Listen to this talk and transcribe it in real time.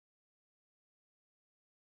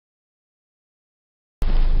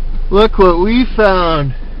Look what we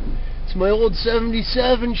found. It's my old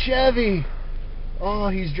 77 Chevy. Oh,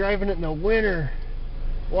 he's driving it in the winter.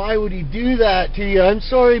 Why would he do that to you? I'm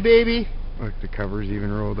sorry, baby. Look, the cover's even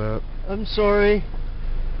rolled up. I'm sorry.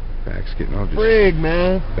 Back's getting all just... Frig,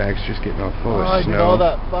 man. Back's just getting all full of I snow. did all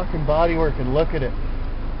that fucking body work and look at it.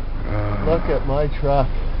 Look at my truck.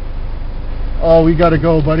 Oh, we gotta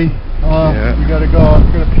go, buddy. Yeah. We gotta go. I'm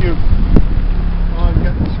gonna puke. Oh, I'm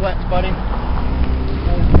getting the sweats, buddy.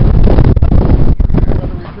 Gotta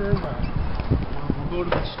return that. We'll go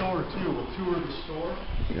to the store too. We'll tour the store.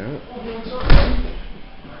 Yeah. Oh, what's up, buddy?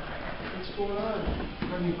 What's going on?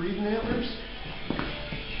 Got any breathing antlers?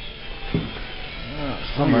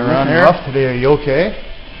 Something around here. Rough today. Are you okay?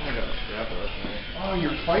 I got a scrap of it. Oh,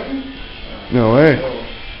 you're fighting? No way.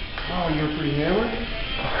 Oh, you're pretty hammered?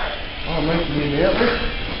 Oh, Mike, you need an antler?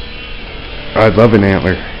 I'd love an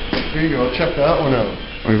antler. Here you go. Check that one out.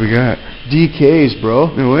 What do we got? DKs,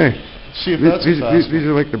 bro. No way. See if that's These fast.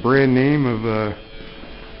 are like the brand name of,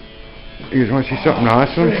 you guys want to see something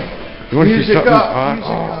awesome? You want to see something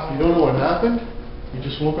awesome? You don't know what happened? You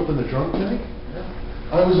just woke up in the drunk tank?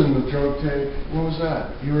 I was in the drunk tank. What was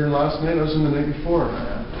that? You were in last night? I was in the night before.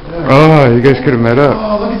 Yeah. Oh, you guys could have met up.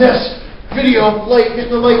 Oh, look at this. Video. Light.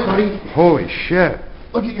 Get the light, buddy. Holy shit.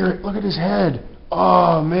 Look at his head.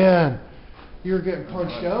 Oh, man. You were getting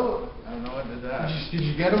punched out? I don't know what did that. Did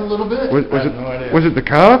you get him a little bit? Was I have no idea. it the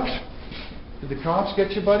cops? Did the cops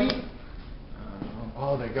get you, buddy?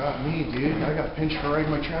 Oh, they got me, dude. I got pinched for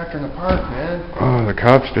riding my tractor in the park, man. Oh, the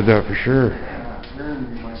cops did that for sure. Yeah,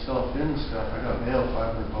 turned myself in and stuff. I got nailed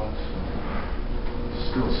 $500.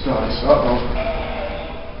 Still sucks.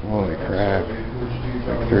 Holy crap.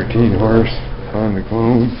 Like 13 horse on the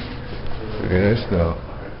clone. Look at this though.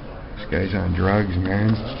 This guy's on drugs,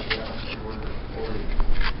 man.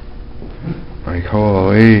 Like,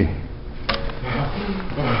 holy.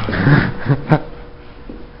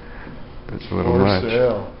 That's a little much.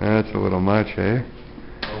 That's a little much, eh?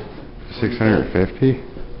 650?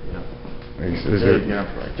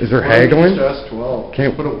 Is there haggling?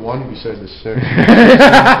 Can't put a 1 beside the 6.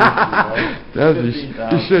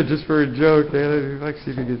 You should, just for a joke, eh? Like,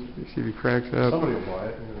 see if he cracks up. Somebody will buy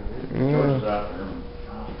it. George's after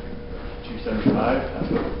 275. That's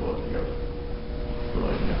what we're supposed to go. For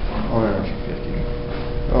like, Oh, yeah. 250.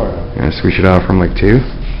 Oh, yeah. Yeah, so we should offer him like 2?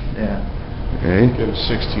 Yeah. Eh? Get him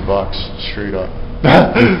 $60 straight up.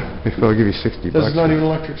 If they'll give you 60 bucks. This is not even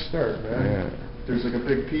electric start, man. Yeah. There's like a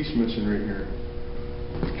big piece missing right here.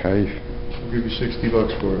 Kaif. I'll give you $60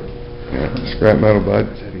 for it. Yeah, scrap metal, bud.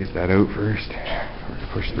 Just had to get that out first.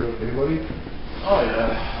 Push through. Anybody? Oh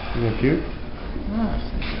yeah. You look cute?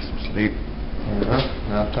 Get some sleep.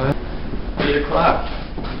 Nap time? I need a clap.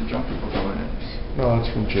 The drunk people going in. No,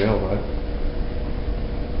 that's from jail, bud.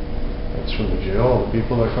 That's from the jail. The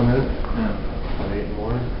people that come in Yeah. at 8 in the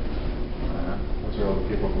morning. Those are all the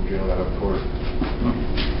people from jail that have court.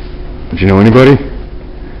 Did you know anybody?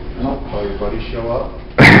 No. All your buddies show up.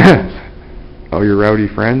 All your rowdy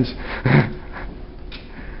friends?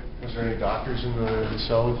 Was there any doctors in the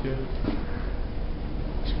cell with you?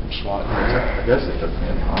 Some SWAT. I guess they took me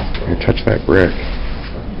in the hospital. Here, touch that brick.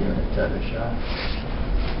 Doing a tetanus shot.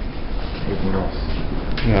 8 needles.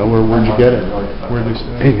 Yeah, where'd you get it? Where'd they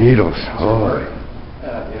say? 8 needles. Oh.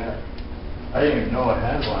 Yeah. I didn't even know I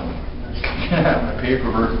had one. My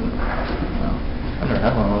paperwork. I never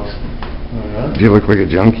had one of those. Oh, yeah? Do you look like a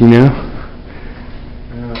junkie now?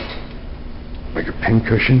 Yeah. Like a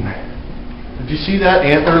pincushion? Did you see that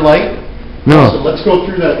antler light? No. So let's go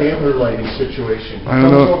through that antler lighting situation. I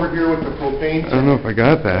don't Comes know. over here with the propane I don't know if I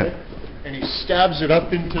got that. and he stabs it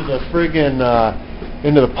up into the friggin'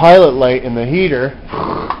 into the pilot light in the heater.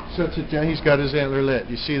 Sets it down. He's got his antler lit.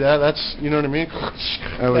 You see that? That's, you know what I mean?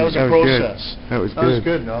 That was a process. That was That was good.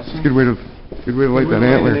 good, Nelson. It's a good way to light that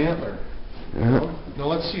antler. Yeah. Now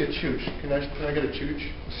let's see a chooch. Can I get a chooch?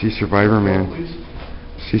 See Survivor Man. Please?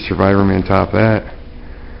 See Survivor Man top that.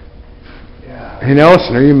 Yeah. Hey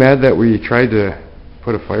Nelson, are you mad that we tried to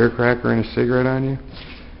put a firecracker in a cigarette on you?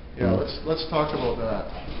 Yeah, let's talk about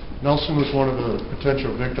that. Nelson was one of the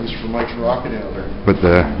potential victims for Mike's rocket antler. But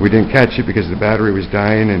we didn't catch it because the battery was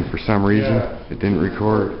dying, and for some reason it didn't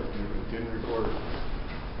record. It didn't record.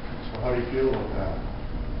 So how do you feel about that?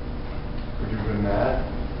 Would you have been mad?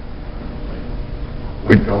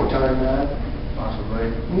 Like go time mad?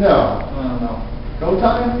 Possibly. No. I don't know. Go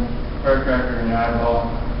time? Firecracker in the eyeball.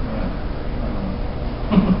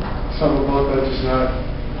 Something about that just not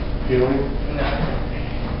feeling? No.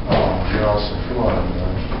 Oh, Nelson, come on, man.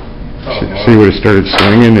 So you would have started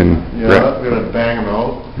swinging and... Yeah, we're going to bang him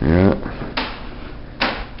out. Yeah.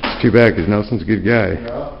 It's too bad because Nelson's a good guy.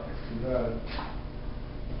 Yeah, too bad.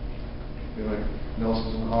 Be like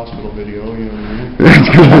Nelson's in the hospital video, you know what I mean? That's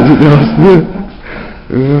good.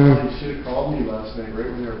 You should have called me last night, right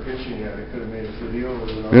when they were pitching it. I could have made a video with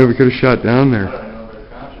it. Yeah, we could have shot down there. I don't know they're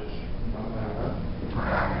conscious.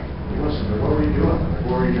 What were you doing?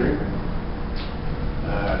 What were you drinking?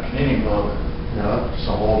 Canadian Club. Yeah, just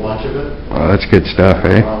a whole bunch of it. Oh, that's good stuff,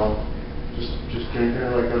 eh? Just drinking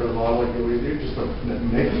it like out of the bottle like you always do? Just a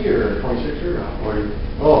Mickey or a 26er?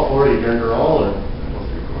 40. Oh, 40. Drink her all or? Well,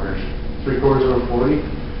 3/4. 3/4 of a 40?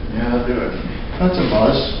 Yeah, I'll do it. That's a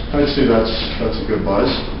buzz. I'd say that's a good buzz.